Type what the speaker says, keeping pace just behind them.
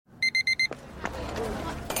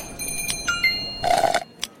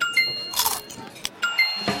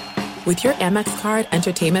With your Amex card,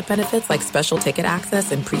 entertainment benefits like special ticket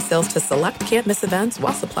access and pre-sales to select can't-miss events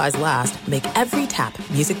while supplies last make every tap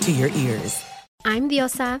music to your ears. I'm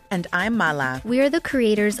Bosa. And I'm Mala. We are the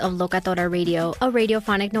creators of Locatora Radio, a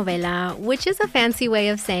radiophonic novela, which is a fancy way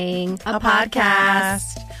of saying a podcast.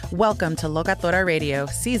 Welcome to Locatora Radio,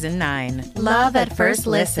 Season 9. Love at first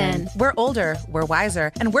listen. We're older, we're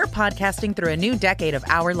wiser, and we're podcasting through a new decade of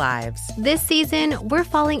our lives. This season, we're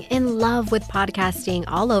falling in love with podcasting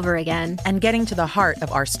all over again. And getting to the heart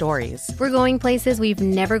of our stories. We're going places we've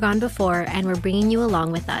never gone before, and we're bringing you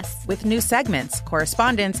along with us. With new segments,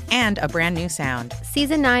 correspondence, and a brand new sound.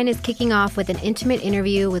 Season 9 is kicking off with an intimate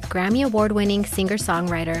interview with Grammy Award-winning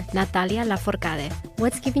singer-songwriter Natalia Lafourcade.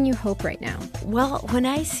 What's giving you hope right now? Well, when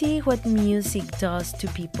I see what music does to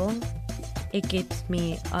people, it gives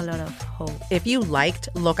me a lot of hope. If you liked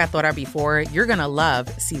Locatora before, you're going to love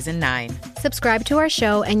Season 9. Subscribe to our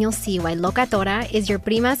show and you'll see why Locatora is your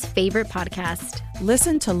prima's favorite podcast.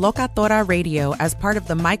 Listen to Locatora Radio as part of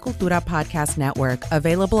the My Cultura Podcast Network,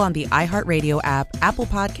 available on the iHeartRadio app, Apple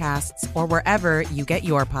Podcasts, or wherever you get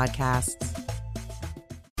your podcasts.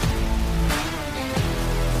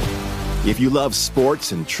 If you love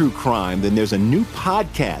sports and true crime, then there's a new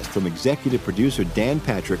podcast from executive producer Dan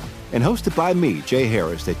Patrick and hosted by me, Jay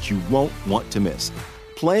Harris, that you won't want to miss.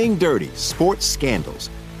 Playing Dirty: Sports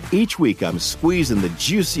Scandals. Each week, I'm squeezing the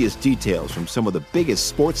juiciest details from some of the biggest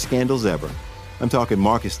sports scandals ever. I'm talking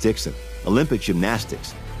Marcus Dixon, Olympic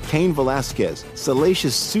gymnastics, Cain Velasquez,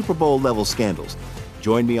 salacious Super Bowl-level scandals.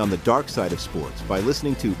 Join me on the dark side of sports by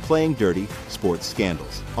listening to Playing Dirty: Sports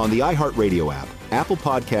Scandals on the iHeartRadio app, Apple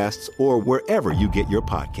Podcasts, or wherever you get your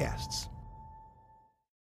podcasts.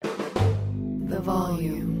 The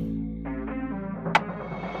volume.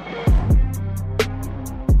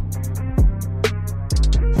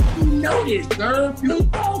 You know this, sir. You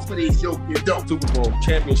fall for these jokers. Don't Super Bowl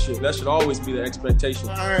championship. That should always be the expectation.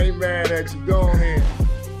 I ain't mad at you. Go ahead.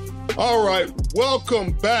 All right,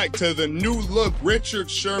 welcome back to the New Look Richard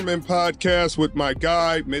Sherman Podcast with my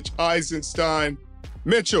guy, Mitch Eisenstein.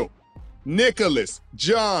 Mitchell, Nicholas,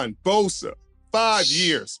 John, Bosa, 5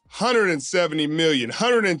 years, $170 million,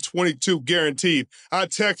 122 guaranteed. I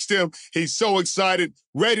text him. He's so excited,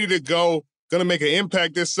 ready to go. Going to make an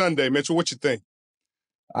impact this Sunday. Mitchell, what you think?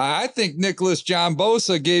 I think Nicholas John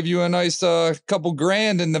Bosa gave you a nice couple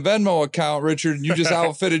grand in the Venmo account, Richard, and you just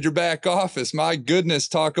outfitted your back office. My goodness,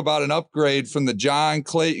 talk about an upgrade from the John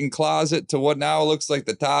Clayton closet to what now looks like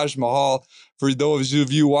the Taj Mahal for those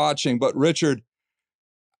of you watching. But Richard,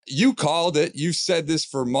 you called it. You've said this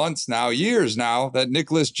for months now, years now, that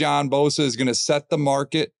Nicholas John Bosa is going to set the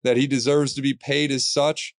market, that he deserves to be paid as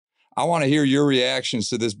such. I want to hear your reactions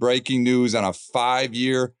to this breaking news on a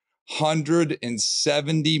 5-year,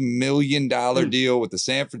 $170 million deal with the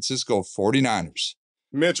San Francisco 49ers.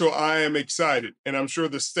 Mitchell, I am excited, and I'm sure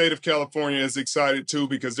the state of California is excited too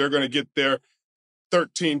because they're going to get their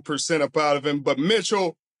 13% up out of him. But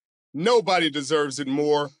Mitchell, nobody deserves it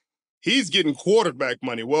more. He's getting quarterback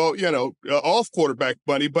money. Well, off quarterback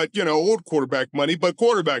money, but, old quarterback money, but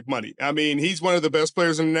quarterback money. I mean, he's one of the best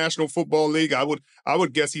players in the National Football League. I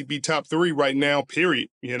would guess he'd be top 3 right now, period,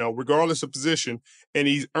 regardless of position. And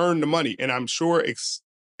he's earned the money. And I'm sure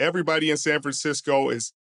everybody in San Francisco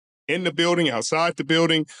is in the building, outside the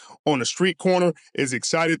building, on the street corner, is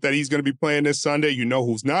excited that he's going to be playing this Sunday. You know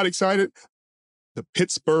who's not excited? The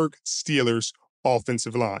Pittsburgh Steelers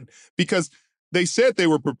offensive line. Because they said they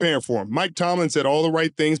were preparing for him. Mike Tomlin said all the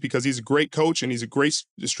right things because he's a great coach and he's a great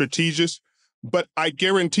strategist. But I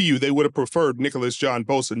guarantee you they would have preferred Nicholas John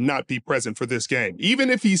Bosa not be present for this game, even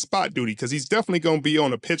if he's spot duty, because he's definitely going to be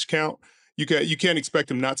on a pitch count. You can't expect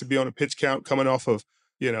him not to be on a pitch count coming off of,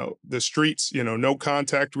 the streets, no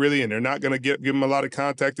contact really, and they're not going to give him a lot of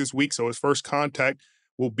contact this week. So his first contact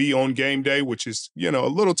will be on game day, which is, a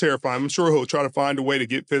little terrifying. I'm sure he'll try to find a way to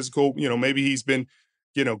get physical. Maybe he's been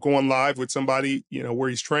going live with somebody, where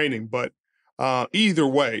he's training. But either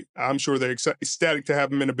way, I'm sure they're ecstatic to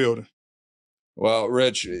have him in the building. Well,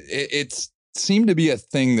 Rich, it's seemed to be a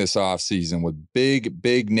thing this offseason with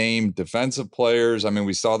big name defensive players. I mean,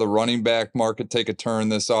 we saw the running back market take a turn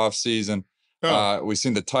this offseason. We've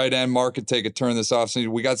seen the tight end market take a turn this offseason.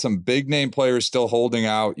 We got some big name players still holding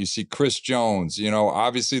out. You see Chris Jones,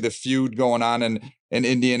 obviously the feud going on in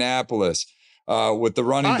Indianapolis. With the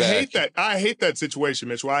running back. I hate that situation,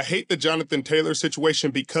 Mitchell. I hate the Jonathan Taylor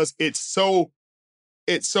situation because it's so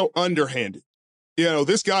underhanded.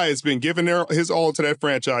 This guy has been giving his all to that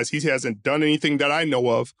franchise. He hasn't done anything that I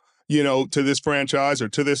know of, to this franchise or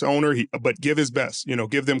to this owner, but give his best,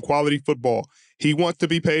 give them quality football. He wants to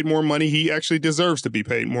be paid more money. He actually deserves to be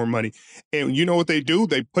paid more money. And you know what they do?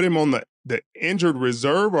 They put him on the injured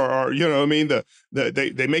reserve, or you know what I mean?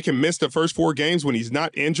 They make him miss the first 4 games when he's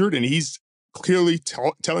not injured, and he's clearly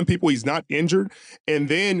telling people he's not injured. And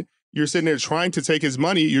then you're sitting there trying to take his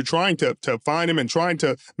money. You're trying to find him and trying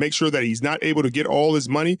to make sure that he's not able to get all his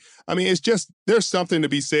money. I mean, it's just, there's something to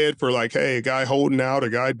be said for like, hey, a guy holding out, a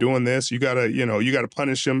guy doing this, you gotta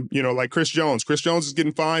punish him. You know, like Chris Jones. Chris Jones is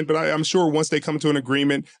getting fined, but I'm sure once they come to an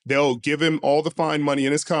agreement, they'll give him all the fine money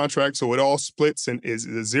in his contract, so it all splits and is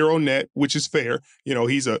a zero net, which is fair. You know,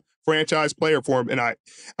 he's a franchise player for him, and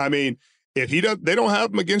I mean, if they don't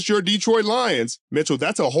have him against your Detroit Lions, Mitchell,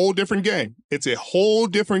 that's a whole different game. It's a whole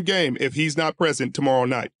different game if he's not present tomorrow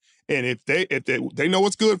night. And if they know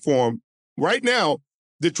what's good for him, right now,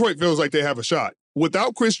 Detroit feels like they have a shot.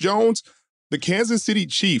 Without Chris Jones, the Kansas City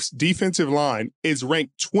Chiefs defensive line is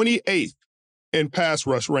ranked 28th in pass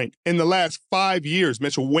rush rank. In the last 5 years,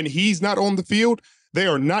 Mitchell, when he's not on the field, they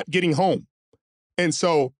are not getting home. And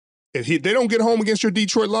so if they don't get home against your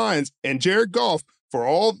Detroit Lions, and Jared Goff, for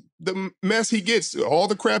all the mess he gets, all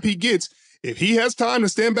the crap he gets, if he has time to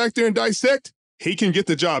stand back there and dissect, he can get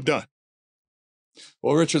the job done.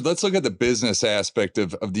 Well, Richard, let's look at the business aspect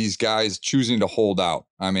of these guys choosing to hold out.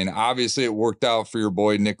 I mean, obviously it worked out for your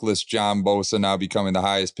boy, Nicholas John Bosa, now becoming the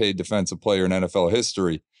highest paid defensive player in NFL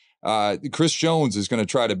history. Chris Jones is going to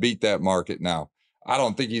try to beat that market now. I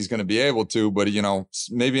don't think he's going to be able to, but, you know,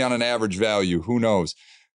 maybe on an average value, who knows?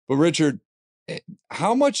 But Richard,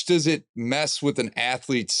 how much does it mess with an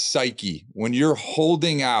athlete's psyche when you're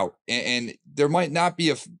holding out and there might not be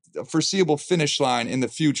a foreseeable finish line in the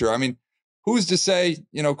future? I mean, who's to say,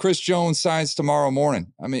 you know, Chris Jones signs tomorrow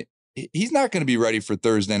morning? I mean, he's not going to be ready for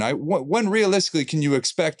Thursday night. When realistically can you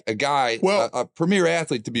expect a guy, a premier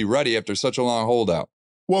athlete, to be ready after such a long holdout?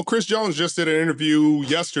 Well, Chris Jones just did an interview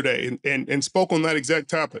yesterday and spoke on that exact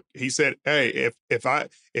topic. He said, hey,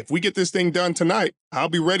 if we get this thing done tonight, I'll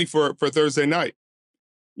be ready for Thursday night.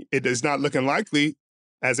 It is not looking likely.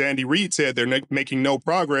 As Andy Reid said, they're making no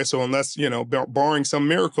progress. So unless, you know, barring some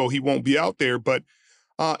miracle, he won't be out there. But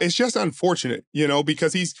it's just unfortunate, you know,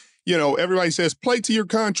 because he's, you know, everybody says play to your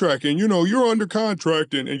contract and, you know, you're under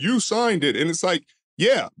contract and you signed it. And it's like,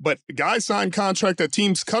 yeah, but guys sign contract that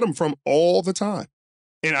teams cut them from all the time.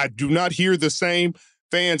 And I do not hear the same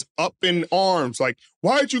fans up in arms like,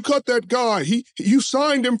 why'd you cut that guy? You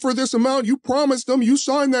signed him for this amount. You promised him. You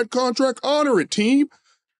signed that contract. Honor it, team.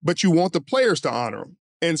 But you want the players to honor him.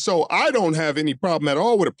 And so I don't have any problem at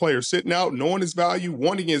all with a player sitting out, knowing his value,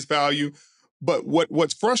 wanting his value. But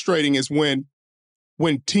what's frustrating is when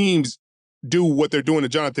teams do what they're doing to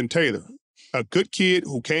Jonathan Taylor, a good kid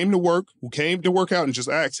who came to work out and just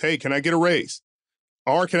asked, hey, can I get a raise?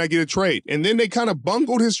 Or can I get a trade? And then they kind of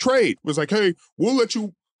bungled his trade. It was like, hey, we'll let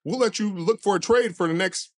you look for a trade for the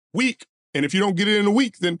next week. And if you don't get it in a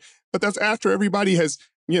week, then, but that's after everybody has,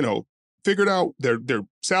 you know, figured out their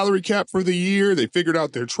salary cap for the year. They figured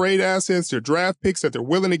out their trade assets, their draft picks that they're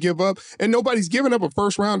willing to give up. And nobody's giving up a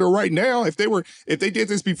first rounder right now. If they did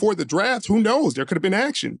this before the draft, who knows? There could have been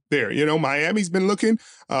action there. You know, Miami's been looking,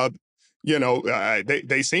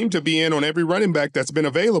 they seem to be in on every running back that's been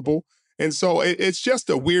available. And so it's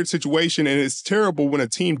just a weird situation, and it's terrible when a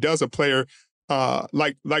team does a player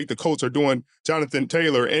like the Colts are doing Jonathan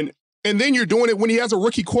Taylor, and then you're doing it when he has a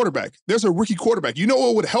rookie quarterback. There's a rookie quarterback. You know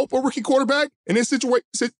what would help a rookie quarterback in this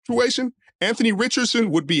situation? Anthony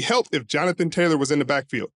Richardson would be helped if Jonathan Taylor was in the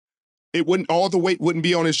backfield. All the weight wouldn't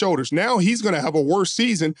be on his shoulders. Now he's going to have a worse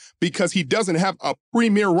season because he doesn't have a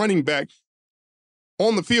premier running back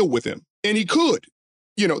on the field with him, and he could.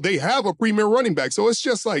 You know, they have a premier running back, so it's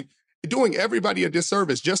just like doing everybody a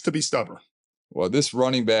disservice just to be stubborn. Well, this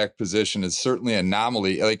running back position is certainly an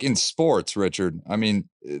anomaly. Like in sports, Richard, I mean,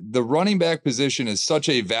 the running back position is such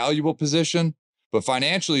a valuable position, but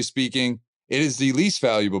financially speaking, it is the least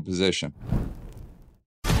valuable position.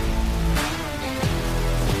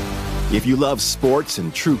 If you love sports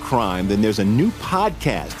and true crime, then there's a new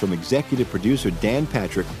podcast from executive producer Dan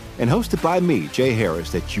Patrick and hosted by me, Jay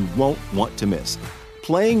Harris, that you won't want to miss.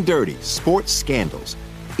 Playing Dirty: Sports Scandals.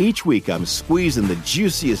 Each week, I'm squeezing the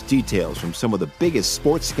juiciest details from some of the biggest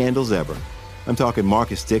sports scandals ever. I'm talking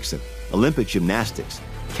Marcus Dixon, Olympic gymnastics,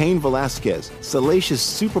 Cain Velasquez, salacious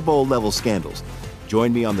Super Bowl-level scandals.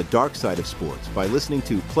 Join me on the dark side of sports by listening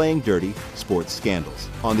to Playing Dirty: Sports Scandals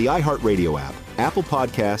on the iHeartRadio app, Apple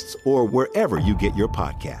Podcasts, or wherever you get your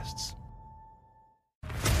podcasts.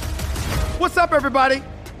 What's up, everybody?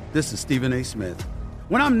 This is Stephen A. Smith.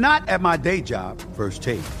 When I'm not at my day job, First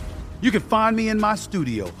Take, you can find me in my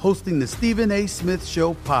studio hosting the Stephen A. Smith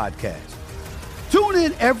Show podcast. Tune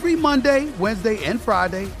in every Monday, Wednesday, and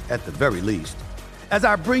Friday, at the very least, as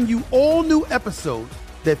I bring you all new episodes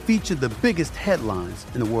that feature the biggest headlines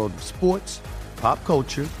in the world of sports, pop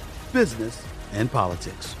culture, business, and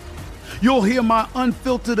politics. You'll hear my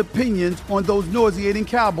unfiltered opinions on those nauseating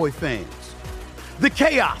Cowboy fans, the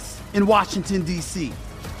chaos in Washington, D.C.,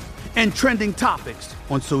 and trending topics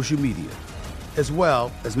on social media, as well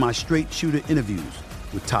as my straight shooter interviews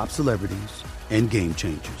with top celebrities and game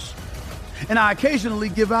changers. And I occasionally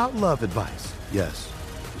give out love advice. Yes,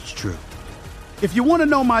 it's true. If you want to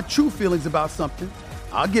know my true feelings about something,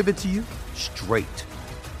 I'll give it to you straight.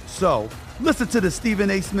 So listen to the Stephen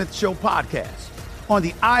A. Smith Show podcast on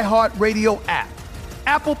the iHeartRadio app,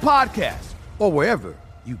 Apple Podcasts, or wherever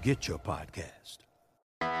you get your podcast.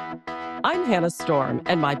 I'm Hannah Storm,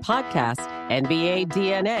 and my podcast, NBA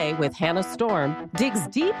DNA with Hannah Storm, digs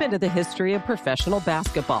deep into the history of professional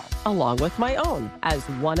basketball, along with my own, as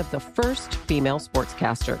one of the first female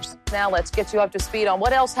sportscasters. Now let's get you up to speed on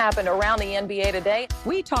what else happened around the NBA today.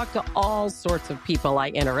 We talk to all sorts of people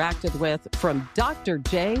I interacted with, from Dr.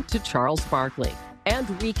 J to Charles Barkley, and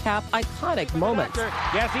recap iconic moments.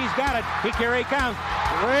 Yes, he's got it. Here he comes.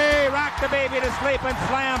 Way rock the baby to sleep and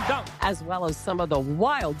slam dunk. As well as some of the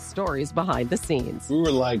wild stories behind the scenes. We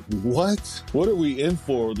were like, what? What are we in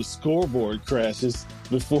for? The scoreboard crashes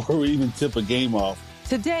before we even tip a game off.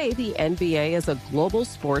 Today, the NBA is a global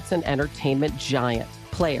sports and entertainment giant.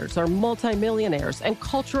 Players are multimillionaires and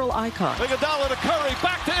cultural icons. Iguodala to Curry,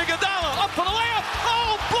 back to Iguodala, up for the layup.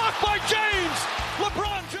 Oh, blocked by James.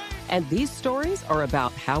 LeBron James. And these stories are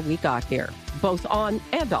about how we got here, both on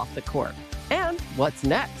and off the court. And what's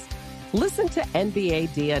next? Listen to NBA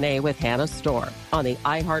DNA with Hannah Storm on the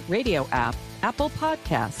iHeartRadio app, Apple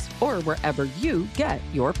Podcasts, or wherever you get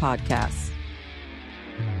your podcasts.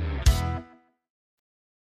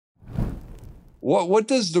 What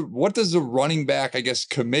does the running back, I guess,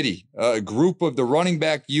 committee, a group of the running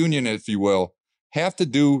back union, if you will, have to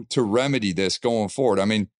do to remedy this going forward? I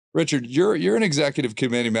mean, Richard, you're an executive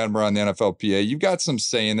committee member on the NFLPA. You've got some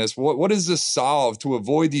say in this. What does this solve to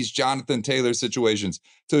avoid these Jonathan Taylor situations,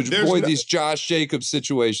 to avoid these Josh Jacobs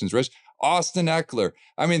situations, Rich? Austin Eckler.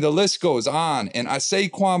 I mean, the list goes on. And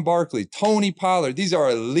Saquon Barkley, Tony Pollard, these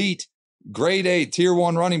are elite, grade A, tier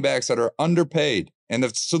 1 running backs that are underpaid. And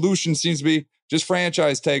the solution seems to be just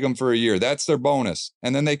franchise tag them for a year. That's their bonus.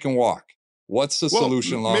 And then they can walk. What's the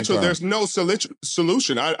solution long Mitchell, term? there's no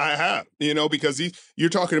solution. I have, because you're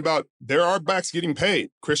talking about there are backs getting paid.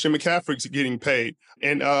 Christian McCaffrey's getting paid.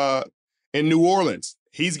 And in New Orleans,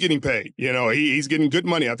 he's getting paid. He's getting good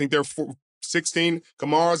money. I think they're 16.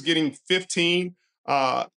 Kamara's getting 15.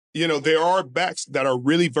 There are backs that are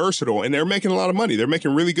really versatile, and they're making a lot of money. They're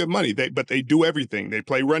making really good money, but they do everything. They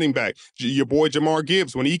play running back. Your boy Jamar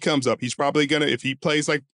Gibbs, when he comes up, he's probably going to, if he plays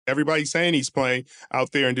like everybody's saying he's playing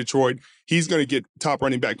out there in Detroit, he's going to get top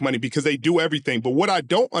running back money because they do everything. But what I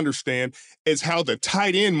don't understand is how the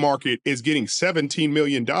tight end market is getting $17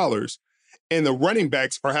 million, and the running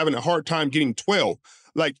backs are having a hard time getting 12.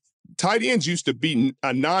 Like, tight ends used to be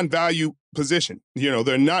a non-value position.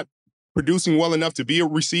 They're not producing well enough to be a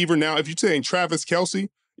receiver. Now, if you're saying Travis Kelce,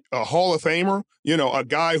 a Hall of Famer, a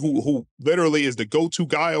guy who literally is the go-to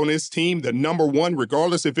guy on his team, the number one,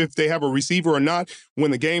 regardless if they have a receiver or not,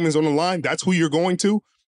 when the game is on the line, that's who you're going to.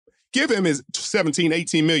 Give him his 17,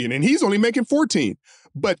 18 million, and he's only making 14.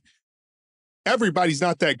 But everybody's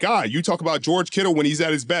not that guy. You talk about George Kittle when he's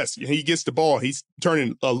at his best. He gets the ball. He's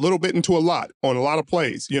turning a little bit into a lot on a lot of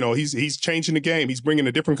plays. He's changing the game. He's bringing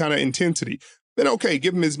a different kind of intensity. Then, okay,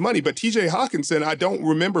 give him his money. But TJ Hawkinson, I don't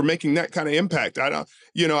remember making that kind of impact. I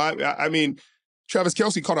mean, Travis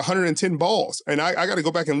Kelce caught 110 balls. And I got to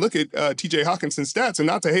go back and look at TJ Hawkinson's stats, and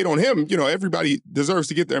not to hate on him. Everybody deserves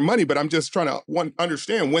to get their money, but I'm just trying to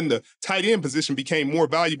understand when the tight end position became more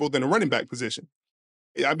valuable than the running back position.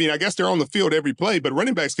 I mean, I guess they're on the field every play, but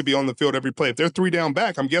running backs could be on the field every play. If they're 3 down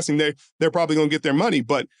back, I'm guessing they're probably going to get their money.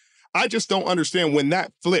 But I just don't understand when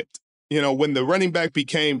that flipped. When the running back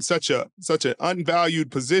became such an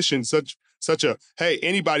unvalued position, such a, hey,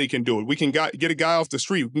 anybody can do it. We can get a guy off the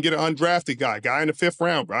street. We can get an undrafted guy in the 5th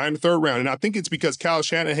round, guy in the 3rd round. And I think it's because Kyle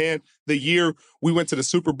Shanahan, the year we went to the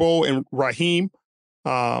Super Bowl, and Raheem,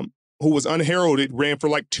 who was unheralded, ran for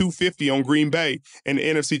like 250 on Green Bay in the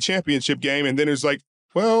NFC Championship game. And then it's like,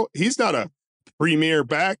 well, he's not a premier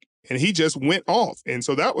back, and he just went off. And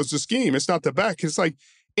so that was the scheme. It's not the back. It's like,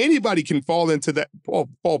 anybody can fall into that,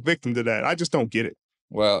 fall victim to that. I just don't get it.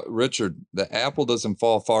 Well, Richard, the apple doesn't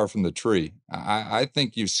fall far from the tree. I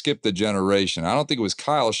think you've skipped a generation. I don't think it was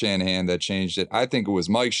Kyle Shanahan that changed it. I think it was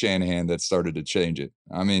Mike Shanahan that started to change it.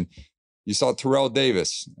 I mean, You saw Terrell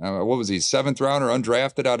Davis. What was he? 7th rounder,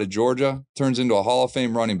 undrafted out of Georgia, turns into a Hall of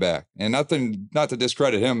Fame running back. And not to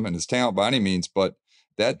discredit him and his talent by any means, but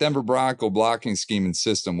that Denver Bronco blocking scheme and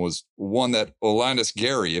system was one that Olandis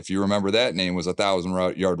Gary, if you remember that name, was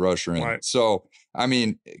 1,000-yard rusher in. Right. So, I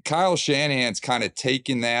mean, Kyle Shanahan's kind of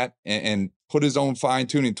taken that and put his own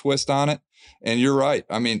fine-tuning twist on it. And you're right.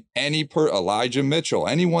 I mean, Elijah Mitchell,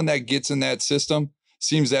 anyone that gets in that system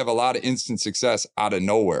seems to have a lot of instant success out of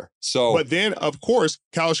nowhere. So, but then, of course,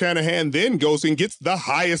 Kyle Shanahan then goes and gets the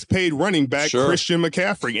highest paid running back, Christian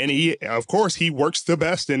McCaffrey. And he works the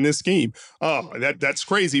best in this scheme. That's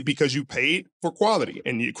crazy because you paid for quality.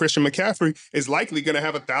 And Christian McCaffrey is likely going to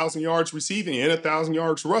have 1,000 yards receiving and 1,000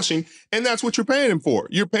 yards rushing. And that's what you're paying him for.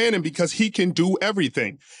 You're paying him because he can do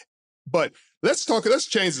everything. But let's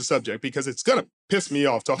change the subject because it's going to piss me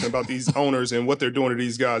off talking about these owners and what they're doing to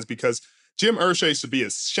these guys, because Jim Irsay should be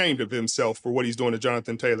ashamed of himself for what he's doing to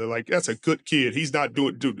Jonathan Taylor. Like, that's a good kid. He's not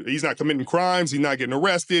he's not committing crimes. He's not getting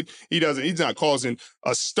arrested. He's not causing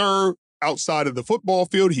a stir outside of the football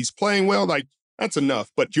field. He's playing well. Like, that's enough.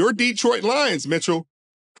 But your Detroit Lions, Mitchell,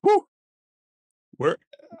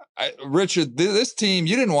 Richard, this team,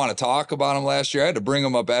 you didn't want to talk about them last year. I had to bring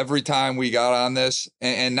them up every time we got on this.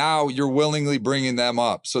 And now you're willingly bringing them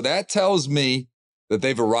up. So that tells me that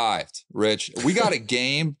they've arrived, Rich. We got a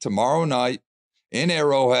game tomorrow night in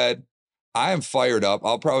Arrowhead. I am fired up.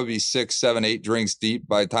 I'll probably be 6, 7, 8 drinks deep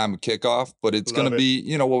by the time of kickoff, but it's going to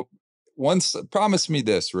be, promise me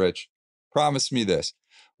this, Rich. Promise me this.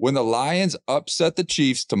 When the Lions upset the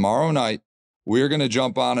Chiefs tomorrow night, we're going to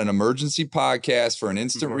jump on an emergency podcast for an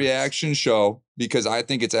instant reaction show because I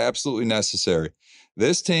think it's absolutely necessary.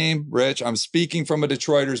 This team, Rich, I'm speaking from a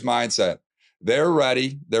Detroiter's mindset. They're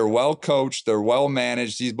ready. They're well coached. They're well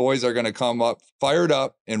managed. These boys are going to come up fired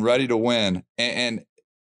up and ready to win. And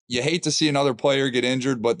you hate to see another player get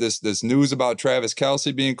injured, but this news about Travis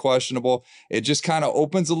Kelce being questionable, it just kind of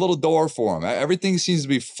opens a little door for him. Everything seems to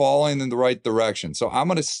be falling in the right direction. So I'm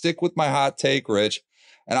going to stick with my hot take, Rich,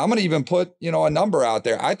 and I'm going to even put, a number out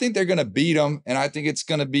there. I think they're going to beat them, and I think it's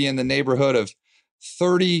going to be in the neighborhood of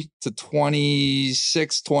 30 to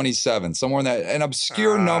 26, 27, somewhere in that, an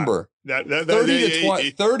obscure number. 30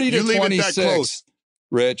 to 26,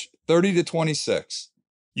 Rich, 30 to 26.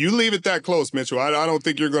 You leave it that close, Mitchell. I don't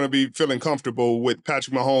think you're going to be feeling comfortable with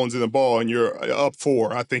Patrick Mahomes in the ball and you're up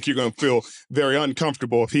 4. I think you're going to feel very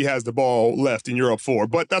uncomfortable if he has the ball left and you're up 4.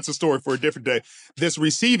 But that's a story for a different day. This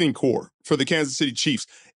receiving core for the Kansas City Chiefs,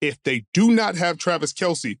 if they do not have Travis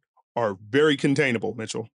Kelce, are very containable,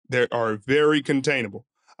 Mitchell. They are very containable.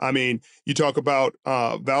 I mean, you talk about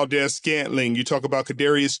Valdez-Scantling. You talk about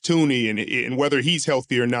Kadarius Toney and whether he's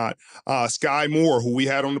healthy or not. Sky Moore, who we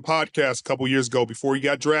had on the podcast a couple years ago before he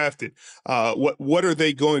got drafted. What are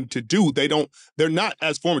they going to do? They're not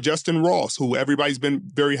as former Justin Ross, who everybody's been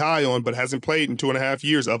very high on but hasn't played in 2.5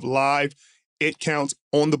 years of live. It counts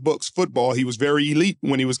on the books football. He was very elite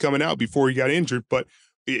when he was coming out before he got injured, but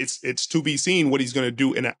it's to be seen what he's going to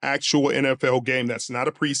do in an actual NFL game. That's not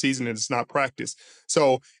a preseason and it's not practice.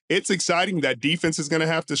 So it's exciting. That defense is going to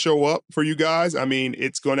have to show up for you guys. I mean,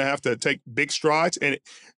 it's going to have to take big strides. And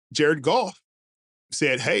Jared Goff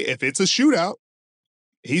said, hey, if it's a shootout,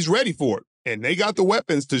 he's ready for it. And they got the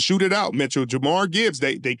weapons to shoot it out. Mitchell, Jamar Gibbs,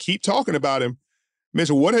 they keep talking about him.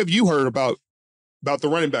 Mitchell, what have you heard about the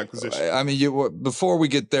running back position? I mean, before we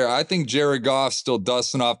get there, I think Jared Goff's still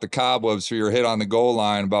dusting off the cobwebs for your hit on the goal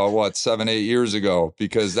line about 7, 8 years ago,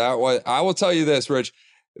 because I will tell you this, Rich,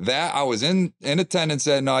 that I was in attendance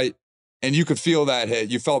that night and you could feel that hit.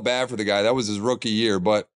 You felt bad for the guy. That was his rookie year.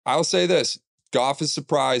 But I'll say this, Goff has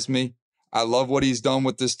surprised me. I love what he's done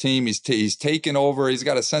with this team. He's taken over. He's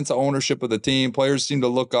got a sense of ownership of the team. Players seem to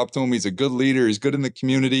look up to him. He's a good leader. He's good in the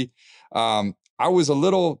community. I was a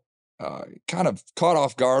little kind of caught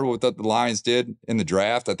off guard with what the Lions did in the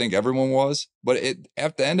draft. I think everyone was, but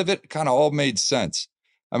at the end of it kind of all made sense.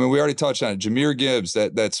 I mean, we already touched on it. Jahmyr Gibbs,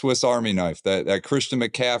 that Swiss Army knife, that Christian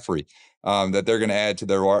McCaffrey, that they're going to add to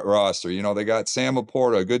their roster. They got Sam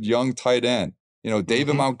Laporta, a good young tight end.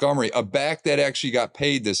 David Montgomery, a back that actually got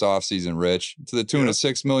paid this offseason, Rich, to the tune of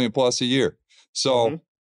 $6 million plus a year. So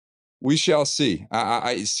we shall see.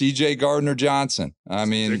 C.J. Gardner-Johnson. I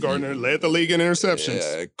mean, C.J. Gardner led the league in interceptions.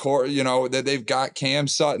 They've got Cam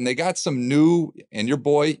Sutton. They got some new, and your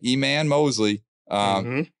boy, Eman Mosley.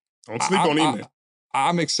 Don't sleep on Eman.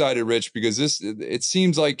 I'm excited, Rich, because it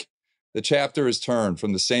seems like the chapter is turned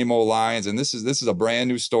from the same old Lions, and this is a brand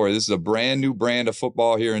new story. This is a brand new brand of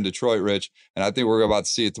football here in Detroit, Rich, and I think we're about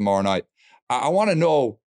to see it tomorrow night. I want to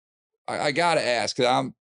know, I got to ask,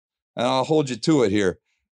 and I'll hold you to it here.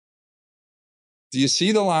 Do you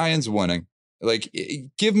see the Lions winning? Like,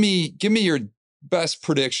 give me your best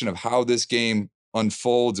prediction of how this game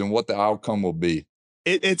unfolds and what the outcome will be.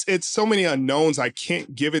 It's so many unknowns. I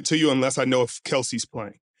can't give it to you unless I know if Kelsey's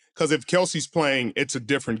playing. Because if Kelsey's playing, it's a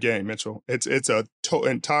different game, Mitchell. It's a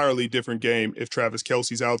entirely different game if Travis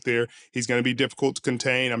Kelce's out there. He's going to be difficult to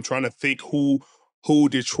contain. I'm trying to think who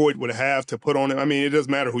Detroit would have to put on him. I mean, it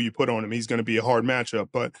doesn't matter who you put on him. He's going to be a hard matchup.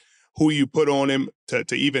 But who you put on him to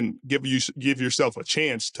even give yourself a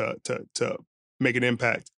chance to make an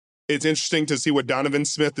impact. It's interesting to see what Donovan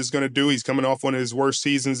Smith is going to do. He's coming off one of his worst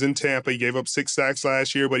seasons in Tampa. He gave up 6 sacks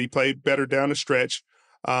last year, but he played better down the stretch.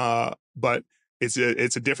 But it's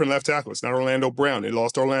a different left tackle. It's not Orlando Brown. They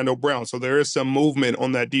lost Orlando Brown. So there is some movement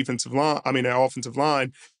on that that offensive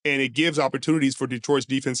line, and it gives opportunities for Detroit's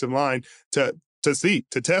defensive line to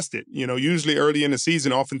test it. You know, usually early in the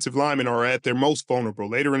season, offensive linemen are at their most vulnerable.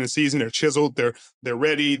 Later in the season, they're chiseled, they're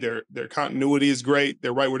ready, their continuity is great,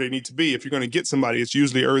 they're right where they need to be. If you're going to get somebody, it's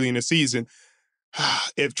usually early in the season.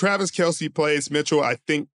 If Travis Kelce plays, Mitchell, I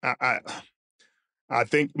think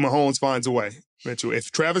Mahomes finds a way, Mitchell. If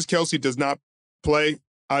Travis Kelce does not play,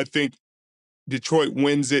 I think Detroit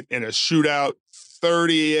wins it in a shootout,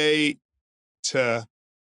 38-30.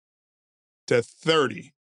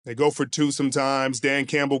 They go for 2 sometimes. Dan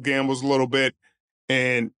Campbell gambles a little bit.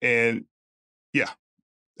 And yeah,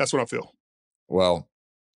 that's what I feel. Well,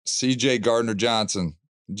 C.J. Gardner-Johnson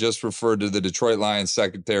just referred to the Detroit Lions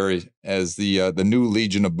secretary as the new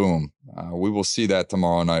Legion of Boom. We will see that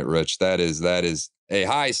tomorrow night, Rich. That is a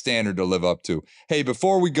high standard to live up to. Hey,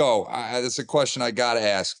 before we go, that's a question I got to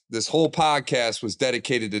ask. This whole podcast was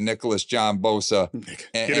dedicated to Nicholas John Bosa,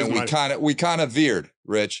 and we kind of veered,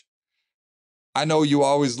 Rich. I know you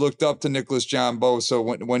always looked up to Nicholas John Bosa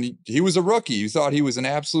when he was a rookie. You thought he was an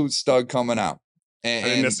absolute stud coming out. I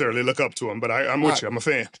didn't necessarily look up to him, but I'm with you. I'm a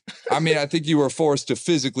fan. I mean, I think you were forced to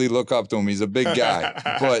physically look up to him. He's a big guy.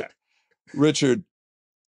 But, Richard,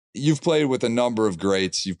 you've played with a number of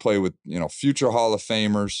greats. You've played with, future Hall of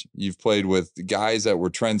Famers. You've played with guys that were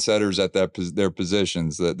trendsetters at their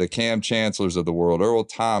positions, the Cam Chancellors of the world, Earl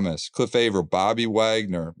Thomas, Cliff Averill, Bobby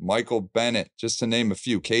Wagner, Michael Bennett, just to name a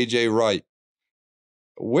few, KJ Wright.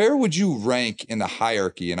 Where would you rank in the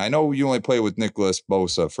hierarchy? And I know you only played with Nicholas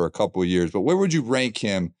Bosa for a couple of years, but where would you rank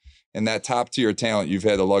him in that top-tier talent you've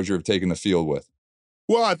had the luxury of taking the field with?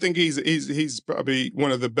 Well, I think he's probably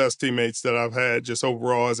one of the best teammates that I've had just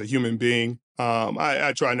overall as a human being.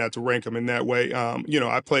 I try not to rank him in that way.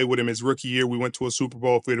 I played with him his rookie year. We went to a Super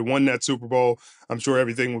Bowl. If we had won that Super Bowl, I'm sure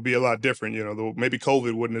everything would be a lot different. Maybe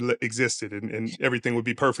COVID wouldn't have existed and everything would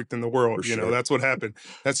be perfect in the world. Sure. That's what happened.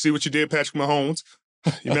 Let's see what you did, Patrick Mahomes.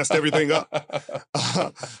 You messed everything up.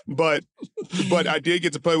 But I did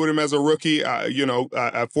get to play with him as a rookie.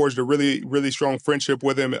 I forged a really, really strong friendship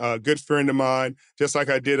with him, a good friend of mine, just like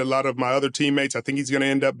I did a lot of my other teammates. I think he's going to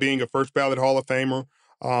end up being a first ballot Hall of Famer.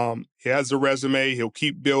 He has the resume. He'll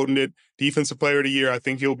keep building it. Defensive Player of the Year, I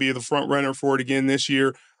think he'll be the front runner for it again this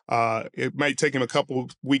year. It might take him a couple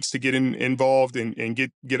of weeks to get involved and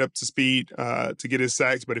get up to speed to get his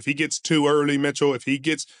sacks. But if he gets too early, Mitchell, if he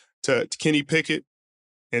gets to Kenny Pickett,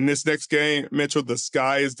 in this next game, Mitchell, the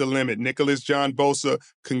sky is the limit. Nicholas John Bosa,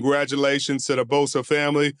 congratulations to the Bosa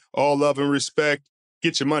family. All love and respect.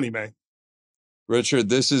 Get your money, man. Richard,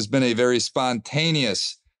 this has been a very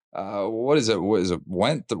spontaneous, what is it?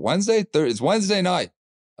 Wednesday? It's Wednesday night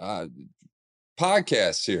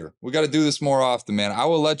podcast here. We got to do this more often, man. I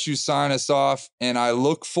will let you sign us off, and I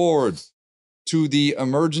look forward to the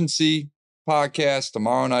emergency podcast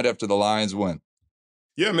tomorrow night after the Lions win.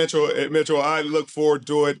 Yeah, Mitchell, I look forward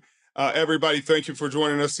to it. Everybody, thank you for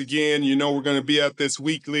joining us again. We're going to be at this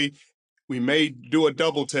weekly. We may do a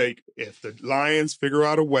double take. If the Lions figure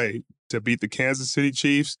out a way to beat the Kansas City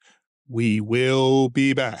Chiefs, we will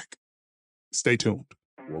be back. Stay tuned.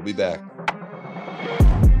 We'll be back.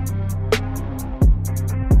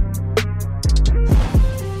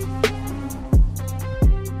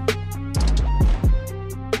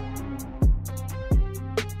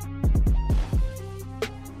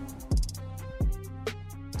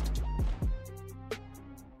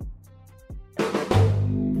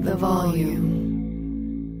 Volume.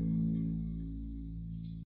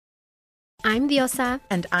 I'm Diosa.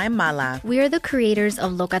 And I'm Mala. We are the creators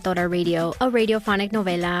of Locatora Radio, a radiophonic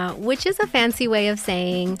novela, which is a fancy way of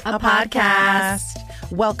saying a podcast.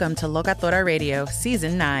 Welcome to Locatora Radio,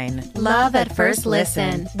 Season 9. Love at first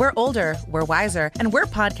listen. We're older, we're wiser, and we're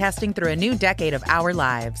podcasting through a new decade of our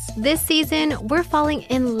lives. This season, we're falling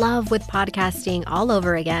in love with podcasting all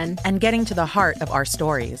over again. And getting to the heart of our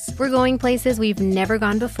stories. We're going places we've never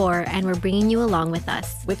gone before, and we're bringing you along with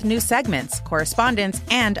us. With new segments, correspondence,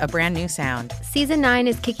 and a brand new sound. sound. Season 9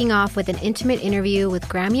 is kicking off with an intimate interview with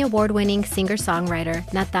Grammy Award-winning singer-songwriter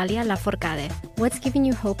Natalia Lafourcade. What's giving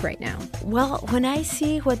you hope right now? Well, when I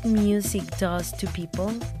see what music does to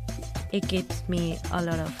people, it gives me a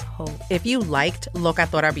lot of hope. If you liked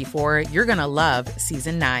Locatora before, you're going to love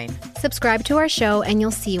Season 9. Subscribe to our show and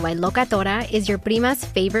you'll see why Locatora is your prima's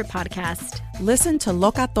favorite podcast. Listen to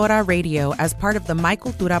Locatora Radio as part of the My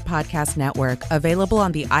Cultura Podcast Network, available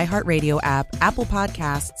on the iHeartRadio app, Apple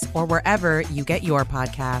Podcasts, or wherever you get your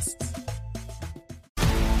podcasts.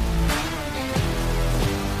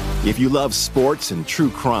 If you love sports and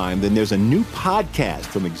true crime, then there's a new podcast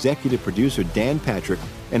from executive producer Dan Patrick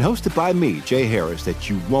and hosted by me, Jay Harris, that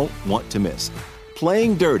you won't want to miss.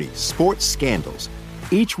 Playing Dirty: Sports Scandals.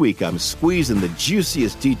 Each week, I'm squeezing the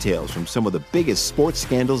juiciest details from some of the biggest sports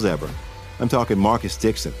scandals ever. I'm talking Marcus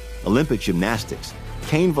Dixon, Olympic gymnastics,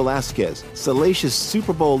 Cain Velasquez, salacious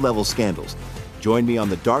Super Bowl-level scandals. Join me on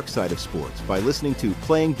the dark side of sports by listening to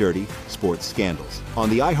Playing Dirty: Sports Scandals on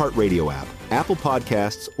the iHeartRadio app, Apple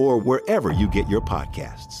Podcasts, or wherever you get your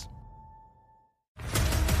podcasts.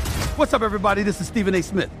 What's up, everybody? This is Stephen A.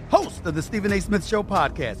 Smith, host of the Stephen A. Smith Show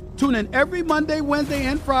podcast. Tune in every Monday, Wednesday,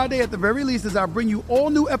 and Friday at the very least as I bring you all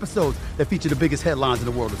new episodes that feature the biggest headlines in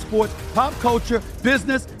the world of sports, pop culture,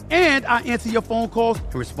 business, and I answer your phone calls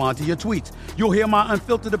and respond to your tweets. You'll hear my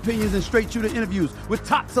unfiltered opinions and straight-shooter interviews with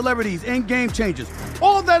top celebrities and game changers.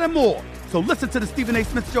 All that and more. So listen to the Stephen A.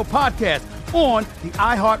 Smith Show podcast on the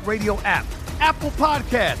iHeartRadio app, Apple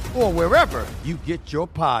Podcasts, or wherever you get your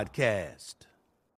podcasts.